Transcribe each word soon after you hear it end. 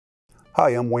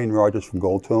Hi, I'm Wayne Rogers from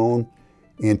Gold Tone,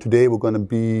 and today we're going to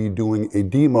be doing a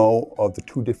demo of the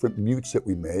two different mutes that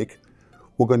we make.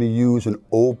 We're going to use an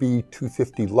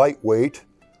OB250 lightweight,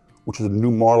 which is a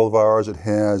new model of ours. It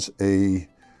has a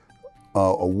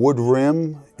wood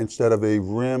rim instead of a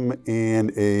rim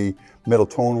and a metal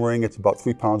tone ring. It's about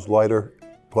 3 pounds lighter,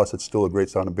 plus it's still a great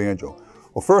sounding banjo.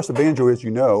 Well, first, the banjo, as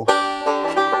you know,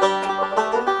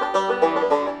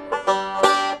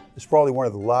 it's probably one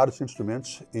of the loudest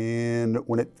instruments, and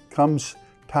when it comes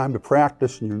time to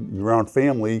practice and you're around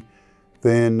family,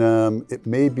 then it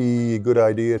may be a good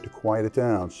idea to quiet it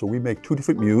down. So we make two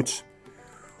different mutes.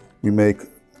 We make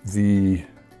the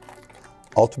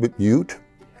Ultimate Mute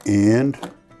and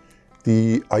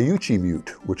the Iucci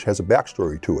Mute, which has a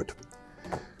backstory to it.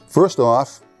 First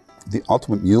off, the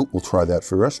Ultimate Mute, we'll try that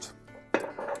first.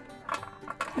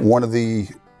 One of the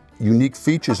unique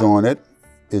features on it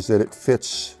is that it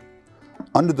fits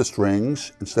under the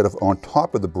strings instead of on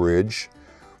top of the bridge,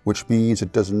 which means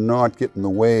it does not get in the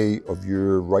way of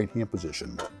your right hand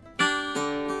position.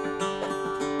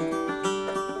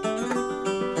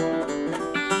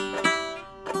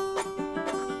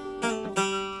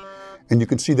 And you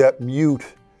can see that mute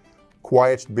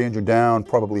quiets the banjo down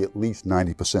probably at least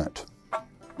 90%.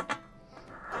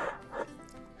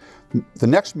 The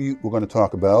next mute we're going to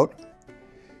talk about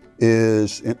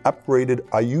is an upgraded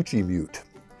Iucci Mute.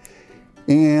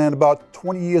 And about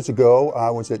 20 years ago, I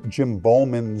was at Jim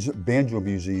Bowman's Banjo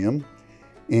Museum,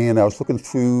 and I was looking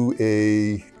through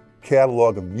a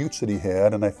catalog of mutes that he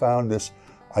had, and I found this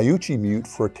Iucci Mute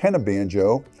for a tenor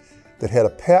banjo that had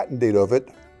a patent date of it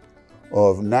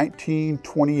of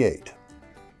 1928.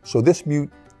 So this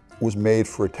mute was made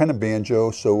for a tenor banjo,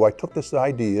 so I took this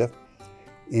idea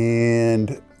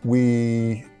and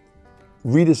we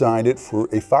redesigned it for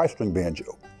a 5-string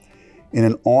banjo.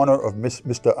 In honor of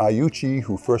Mr. Iucci,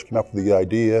 who first came up with the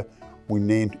idea, we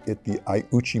named it the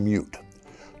Iucci Mute.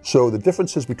 So the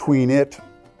differences between it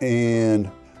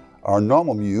and our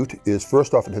normal mute is,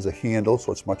 first off, it has a handle,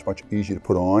 so it's much, much easier to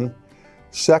put on.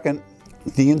 Second,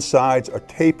 the insides are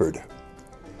tapered.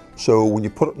 So when you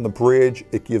put it on the bridge,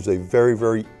 it gives a very,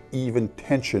 very even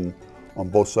tension on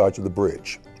both sides of the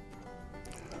bridge.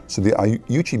 So the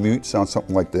Iucci Mute sounds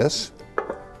something like this.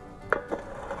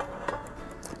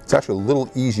 It's actually a little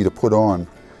easier to put on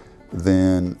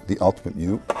than the Ultimate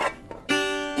Mute.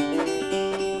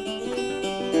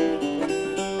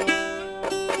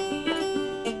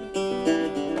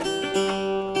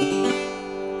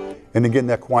 And again,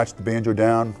 that quiets the banjo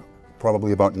down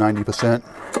probably about 90%.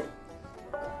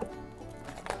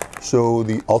 So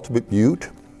the Ultimate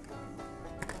Mute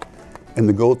and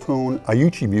the Gold Tone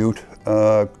Iucci Mute,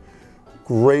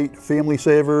 great family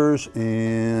savers,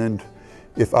 and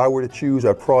if I were to choose,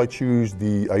 I'd probably choose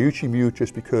the Iucci Mute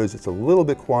just because it's a little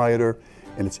bit quieter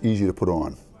and it's easy to put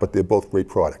on. But they're both great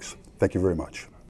products. Thank you very much.